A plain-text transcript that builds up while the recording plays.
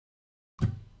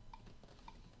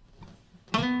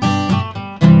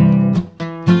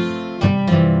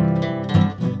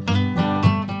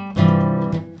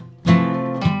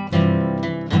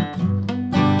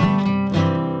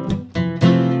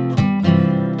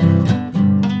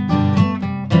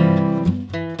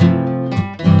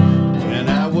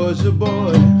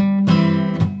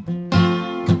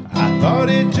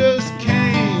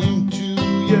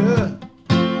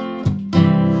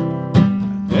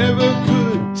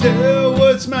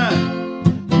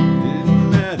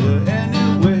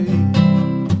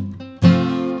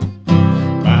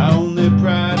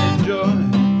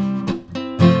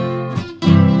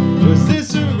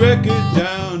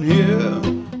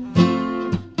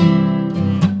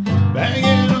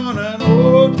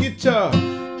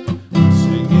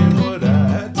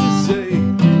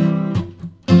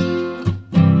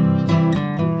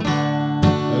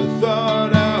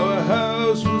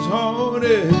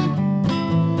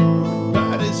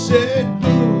said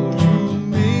boo to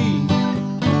me.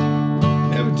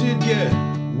 Never did get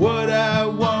what I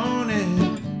wanted.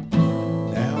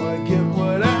 Now I get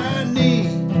what I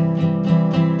need.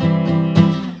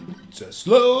 It's a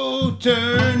slow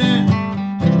turning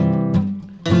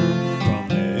from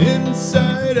the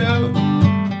inside out.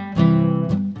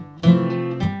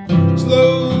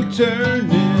 Slow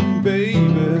turning, baby.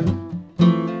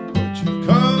 What you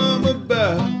come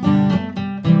about?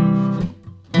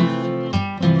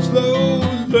 Slow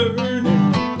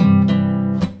learning.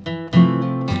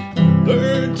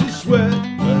 Learn to sweat.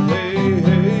 Hey,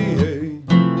 hey, hey.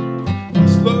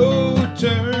 Slow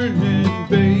turning,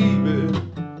 baby.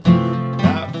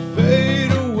 Not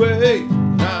fade away.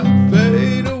 Not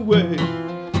fade away.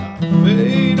 Not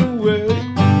fade away.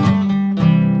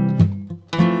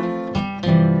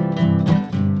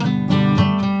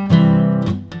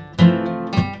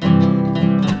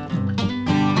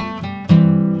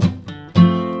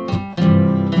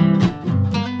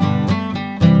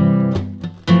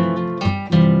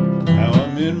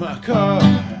 In my car,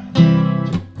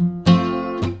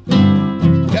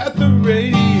 got the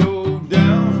radio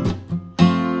down,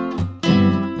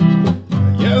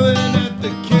 yelling at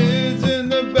the kids in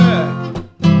the back,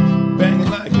 banging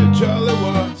like a Charlie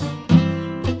Watts.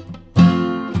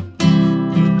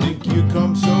 You think you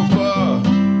come so far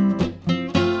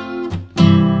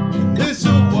in this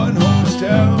one horse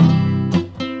town?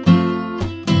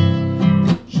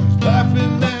 She's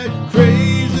laughing that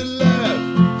crazy laugh.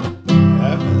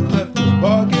 Haven't left the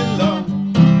parking lot.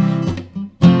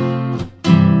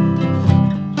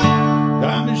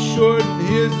 Time is short and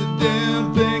here's the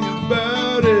damn thing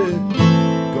about it.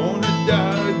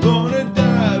 Gonna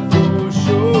die for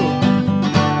sure.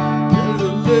 There's a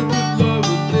live with love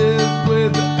and live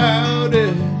without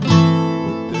it,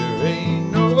 but there ain't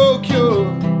no cure.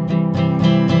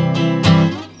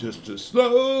 Just a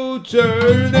slow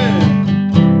turning